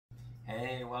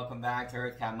Hey, welcome back to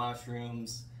Earth Cat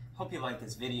Mushrooms. Hope you like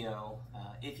this video.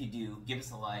 If you do, give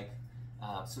us a like,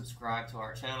 subscribe to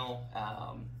our channel,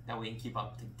 that way you can keep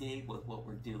up to date with what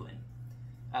we're doing.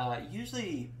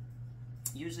 Usually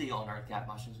on Earth Cat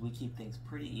Mushrooms, we keep things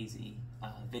pretty easy.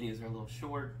 Videos are a little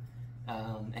short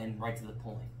and right to the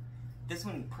point. This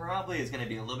one probably is going to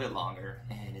be a little bit longer,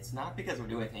 and it's not because we're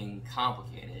doing anything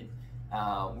complicated,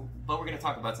 but we're going to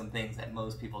talk about some things that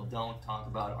most people don't talk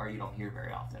about or you don't hear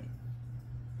very often.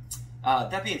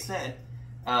 That being said,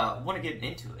 I want to get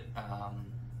into it.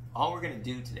 All we're going to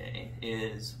do today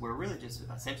is we're really just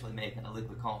essentially making a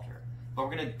liquid culture, but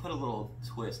we're going to put a little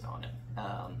twist on it.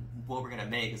 What we're going to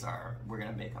make is we're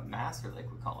going to make a master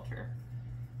liquid culture.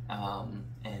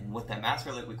 And with that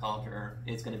master liquid culture,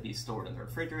 it's going to be stored in the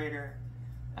refrigerator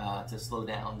to slow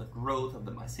down the growth of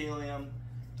the mycelium.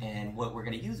 And what we're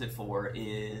going to use it for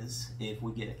is if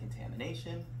we get a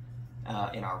contamination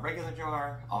in our regular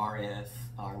jar,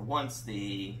 or once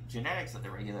the genetics of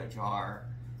the regular jar,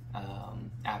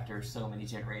 after so many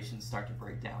generations, start to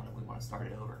break down and we want to start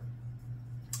it over.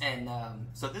 And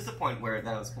so this is a point where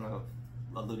that was kind of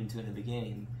alluding to in the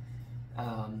beginning.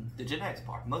 The genetics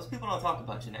part. Most people don't talk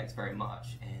about genetics very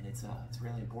much, and it's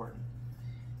really important.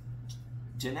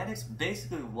 Genetics,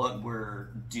 basically what we're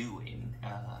doing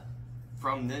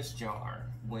from this jar,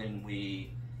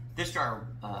 this jar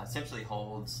essentially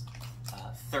holds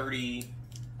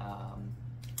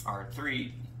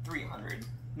 300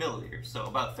 milliliters, so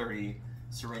about 30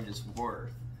 syringes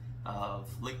worth of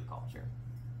liquid culture.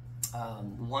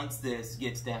 Once this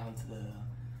gets down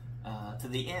to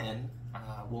the end,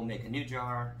 we'll make a new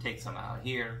jar, take some out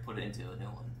here, put it into a new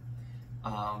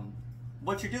one.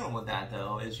 What you're doing with that,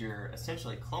 though, is you're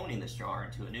essentially cloning this jar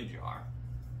into a new jar.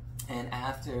 And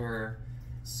after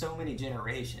so many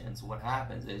generations, what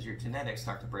happens is your genetics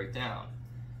start to break down.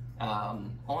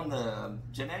 On the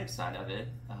genetic side of it,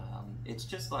 it's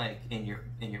just like in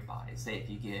your body. Say if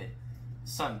you get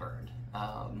sunburned,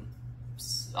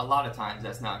 a lot of times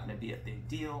that's not going to be a big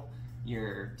deal.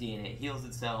 Your DNA heals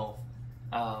itself.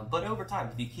 But over time,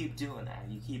 if you keep doing that,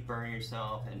 you keep burning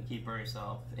yourself,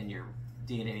 and your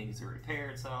DNA needs to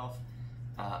repair itself,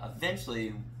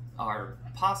 eventually, or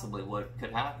possibly what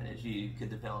could happen is you could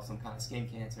develop some kind of skin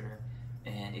cancer,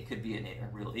 and it could be a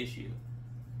real issue.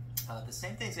 The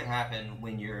same thing's going to happen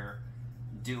when you're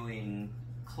doing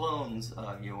clones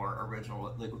of your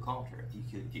original liquid culture.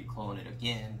 If you clone it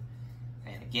again,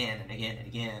 and again, and again, and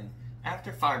again,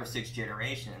 after 5 or 6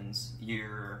 generations,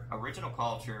 your original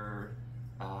culture,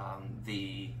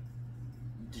 the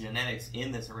genetics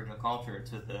in this original culture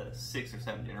to the 6 or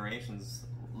 7 generations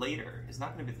later is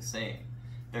not going to be the same.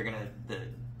 The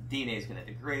DNA is going to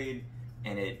degrade,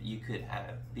 and you could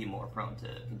be more prone to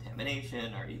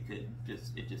contamination, or it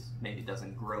just maybe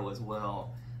doesn't grow as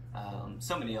well.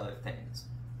 So many other things.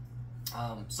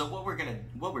 So what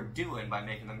we're doing by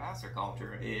making the master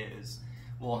culture is,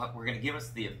 we're going to give us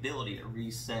the ability to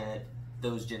reset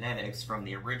those genetics from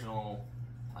the original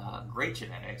great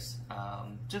genetics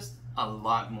just a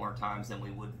lot more times than we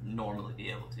would normally be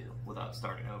able to without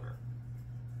starting over.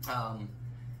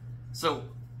 So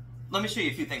let me show you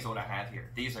a few things of what I have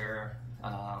here. These are,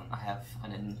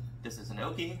 this is an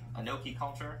enoki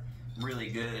culture, really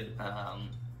good,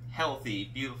 healthy,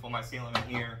 beautiful mycelium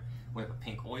in here. We have a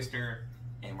pink oyster,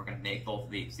 and we're going to make both of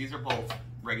these. These are both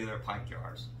regular pint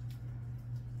jars.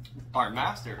 Our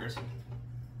masters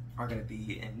are going to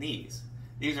be in these.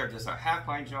 These are just a half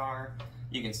pint jar.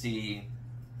 You can see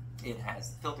it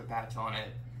has the filter patch on it,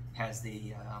 has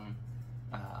the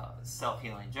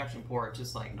self-healing injection port,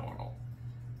 just like normal.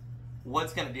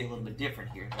 What's going to be a little bit different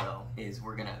here, though, is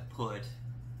we're going to put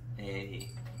a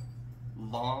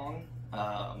long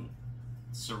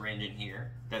syringe in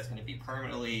here that's going to be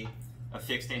permanently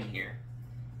affixed in here.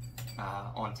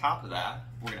 On top of that,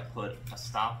 we're going to put a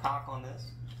stopcock on this.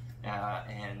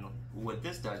 And what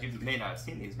this does, you may not have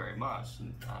seen these very much.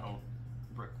 I don't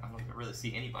really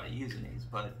see anybody using these,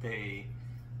 but they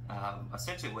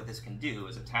essentially what this can do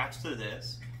is attach to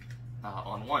this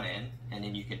on one end, and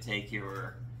then you can take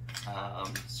your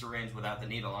syringe without the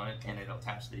needle on it, and it'll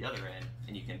attach to the other end,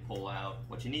 and you can pull out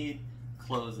what you need,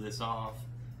 close this off,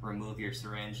 remove your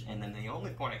syringe, and then the only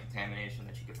point of contamination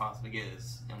that you could possibly get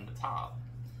is on the top.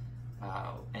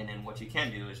 And then what you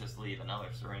can do is just leave another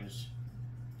syringe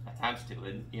attached to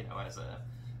it,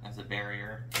 as a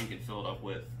barrier. You can fill it up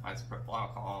with isopropyl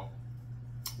alcohol,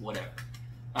 whatever.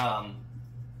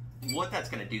 What that's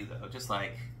going to do, though, just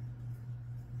like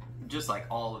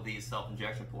all of these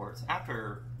self-injection ports,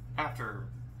 after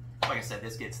like I said,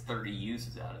 this gets 30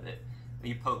 uses out of it. When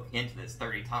you poke into this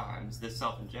 30 times, this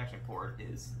self-injection port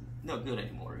is no good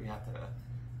anymore. You have to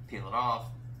peel it off,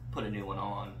 put a new one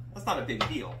on. That's not a big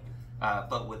deal.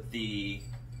 But with the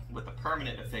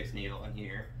permanent affixed needle in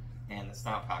here and the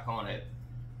stopcock on it,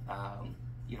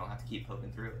 you don't have to keep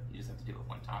poking through it. You just have to do it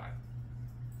one time.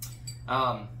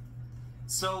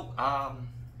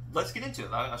 Let's get into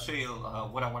it. I'll show you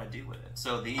what I want to do with it.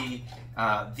 So these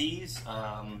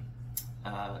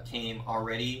came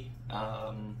already.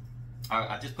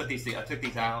 I just put these. I took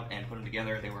these out and put them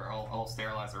together. They were all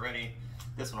sterilized already.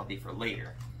 This one will be for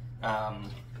later.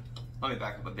 Let me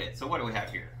back up a bit. So what do we have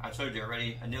here? I showed you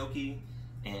already Enoki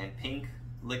and pink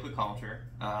liquid culture.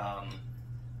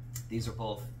 These are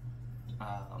both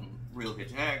real good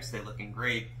genetics. They're looking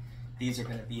great. These are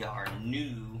going to be our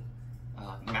new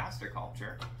master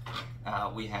culture.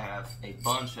 We have a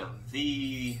bunch of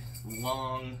the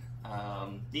long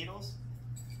needles,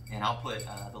 and I'll put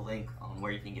the link on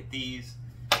where you can get these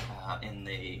in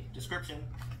the description.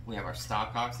 We have our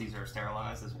stopcocks. These are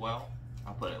sterilized as well.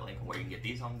 I'll put a link on where you can get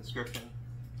these on the description.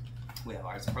 We have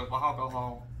our isopropyl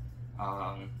alcohol.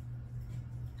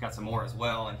 Got some more as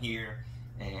well in here,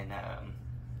 and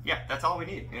yeah, that's all we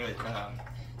need.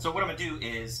 So what I'm gonna do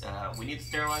is we need to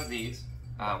sterilize these.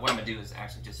 What I'm gonna do is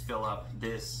actually just fill up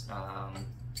this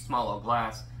small little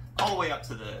glass all the way up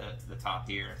to the top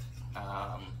here.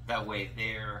 That way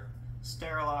they're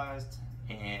sterilized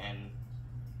and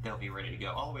they'll be ready to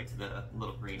go all the way to the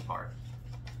little green part.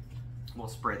 We'll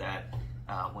spray that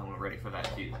when we're ready for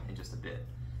that too in just a bit.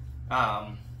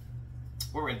 What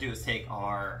we're going to do is take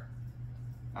our,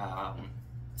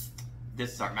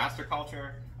 this is our master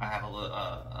culture. I have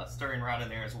a stirring rod in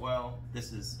there as well.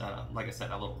 This is, like I said,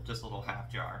 just a little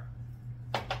half jar.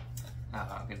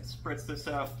 I'm going to spritz this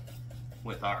up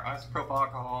with our isopropyl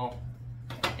alcohol,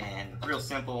 and real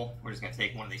simple, we're just going to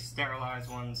take one of these sterilized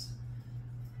ones.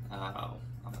 I'm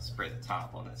going to spray the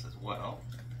top on this as well.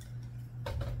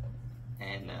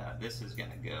 And this is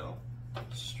going to go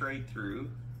straight through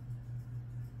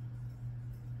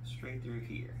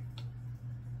here.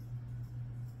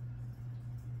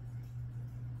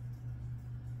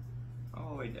 All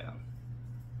the way down.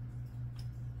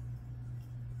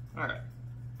 All right,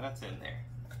 that's in there.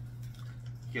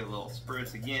 Give a little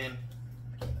spritz again.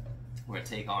 We're going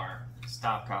to take our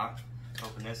stopcock,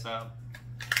 open this up,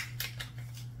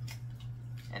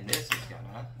 and this is going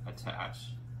to attach.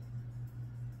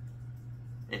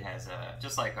 It has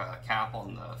just like a cap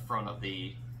on the front of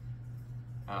the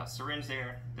syringe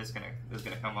there. This is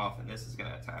gonna come off, and this is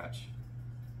gonna attach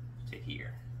to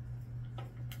here.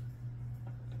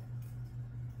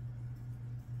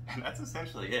 And that's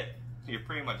essentially it. So you're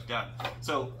pretty much done.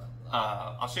 So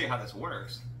I'll show you how this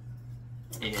works.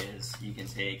 Is you can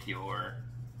take your,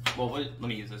 well, let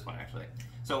me use this one actually.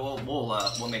 So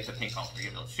we'll make the pink culture, give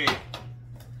it a little shape.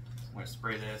 I'm gonna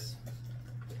spray this.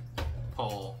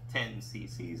 Pull 10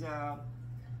 cc's out.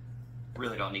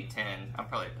 Really don't need 10. I'll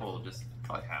probably pull just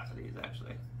probably half of these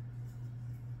actually.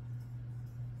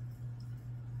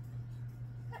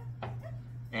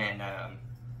 And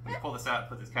when you pull this out,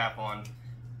 put this cap on.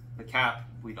 The cap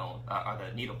we don't, or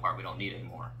the needle part we don't need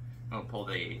anymore. I'm gonna pull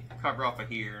the cover off of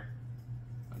here.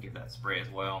 I'll give that spray as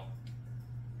well.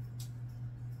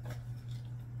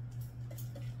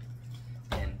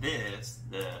 And this,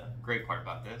 the great part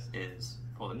about this is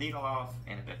pull the needle off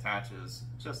and it attaches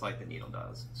just like the needle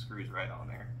does. It screws right on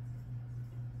there.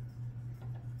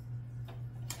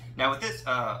 Now with this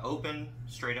open,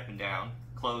 straight up and down,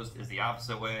 closed is the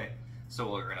opposite way.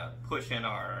 So we're gonna push in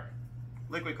our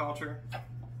liquid culture.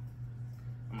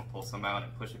 I'm gonna pull some out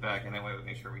and push it back, and that way we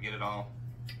make sure we get it all.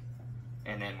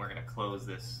 And then we're gonna close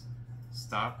this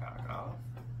stopcock off.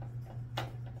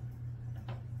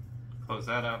 Close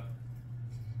that up.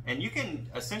 And you can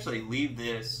essentially leave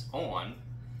this on,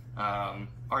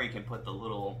 or you can put the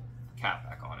little cap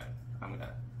back on it. I'm going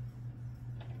to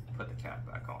put the cap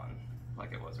back on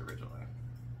like it was originally.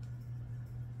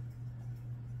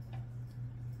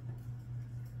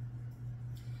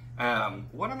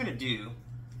 What I'm going to do,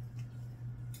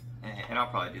 and I'll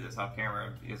probably do this off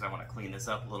camera because I want to clean this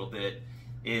up a little bit,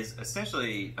 is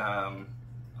essentially I'm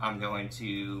going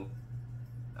to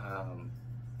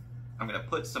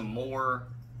put some more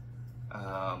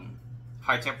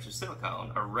high temperature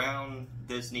silicone around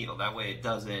this needle. That way it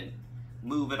doesn't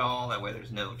move at all. That way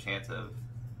there's no chance of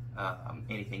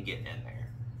anything getting in there.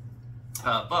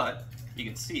 But you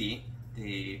can see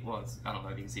I don't know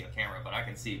if you can see on camera, but I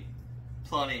can see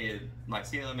plenty of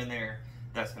mycelium in there.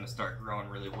 That's going to start growing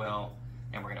really well,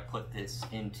 and we're going to put this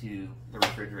into the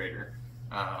refrigerator.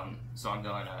 So I'm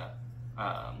going to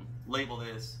label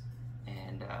this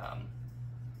and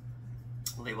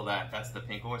label that. That's the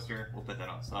pink oyster. We'll put that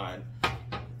on the side.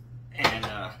 And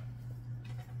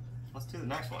let's do the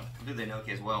next one. We'll do the enoki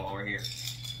as well while we're here.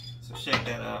 So shake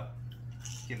that up,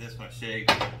 give this one a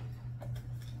shake,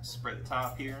 spread the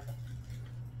top here,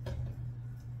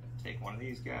 take one of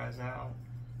these guys out,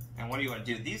 and what do you want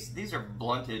to do? These are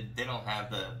blunted, they don't have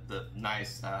the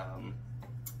nice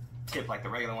tip like the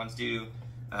regular ones do,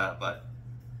 but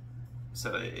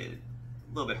so a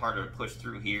little bit harder to push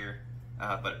through here,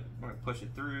 but we're going to push it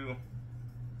through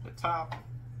the top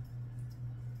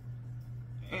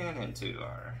and into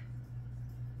our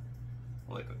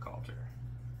liquid culture.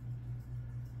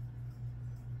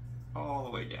 All the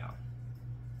way down.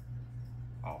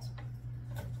 Awesome.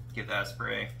 Give that a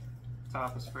spray,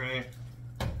 top a spray,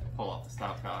 pull off the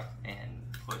stopcock and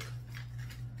put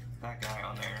that guy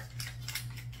on there.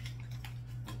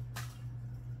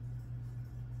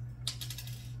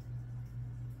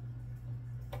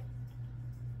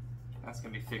 That's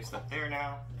going to be fixed up there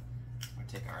now. We're going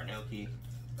to take our enoki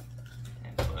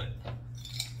and put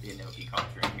the enoki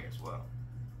culture in here as well.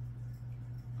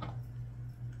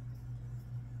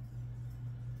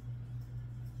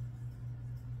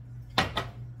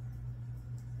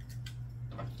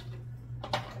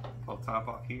 Pull the top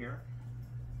off here.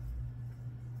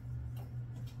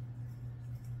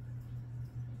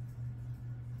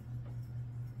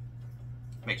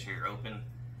 Make sure you're open,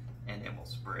 and then we'll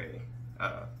spray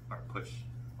or push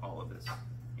all of this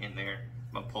in there.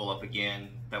 I'm gonna pull up again,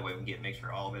 that way we can make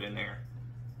sure all of it in there.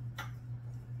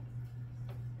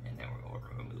 And then we're going to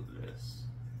remove this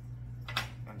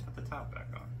and put the top back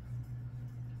on.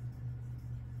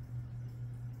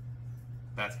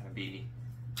 That's going to be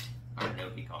our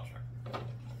enoki culture.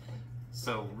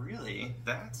 So really,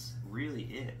 that's really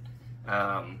it.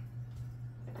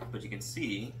 But you can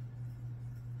see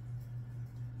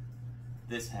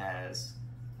this has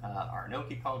our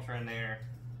enoki culture in there,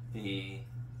 the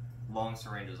long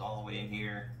syringes all the way in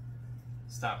here,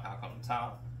 stopcock on the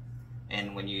top,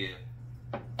 and when you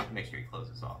make sure you close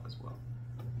this off as well.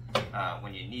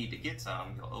 When you need to get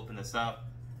some, you'll open this up,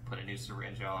 put a new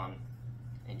syringe on,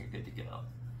 and you're good to go.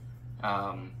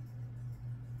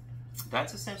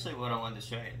 That's essentially what I wanted to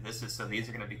show you. So these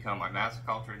are going to become my master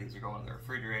culture. These are going in the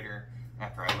refrigerator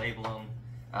after I label them.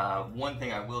 One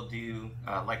thing I will do,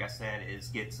 like I said, is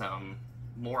get some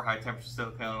more high temperature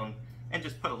silicone and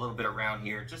just put a little bit around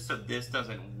here, just so this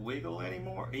doesn't wiggle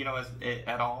anymore,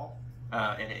 at all.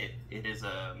 And it is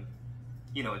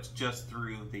it's just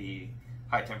through the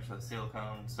high temperature of the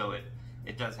silicone, so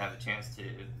it does have the chance to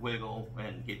wiggle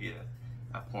and give you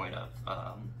a point of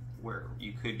where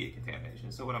you could get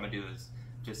contamination. So what I'm gonna do is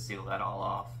just seal that all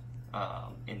off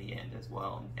in the end as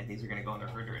well, and these are gonna go in the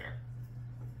refrigerator.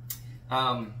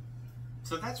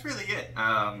 So that's really it.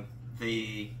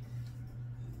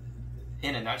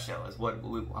 In a nutshell, is what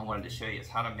I wanted to show you, is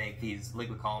how to make these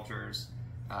liquid cultures.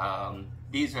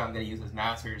 These I'm going to use as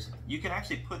masters. You can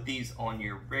actually put these on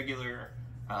your regular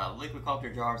liquid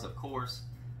culture jars, of course.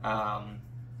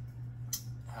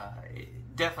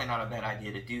 Definitely not a bad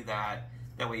idea to do that.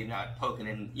 That way you're not poking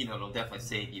in, it'll definitely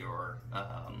save your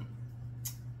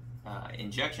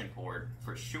injection port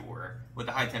for sure. With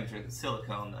the high temperature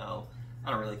silicone though,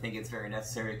 I don't really think it's very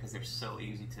necessary because they're so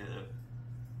easy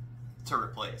to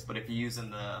replace. But if you're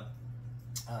using the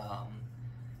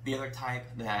other type,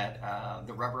 that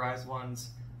the rubberized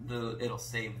ones, it'll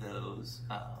save those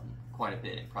quite a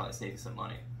bit and probably save you some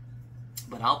money.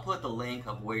 But I'll put the link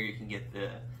of where you can get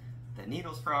the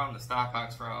needles from, the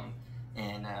stopcocks from,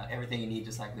 and everything you need,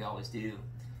 just like we always do.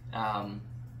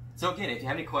 So again, if you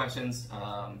have any questions,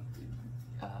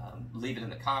 leave it in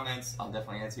the comments. I'll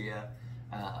definitely answer you.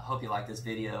 Hope you like this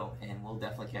video, and we'll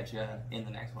definitely catch you in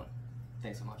the next one.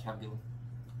 Thanks so much. Have a good one.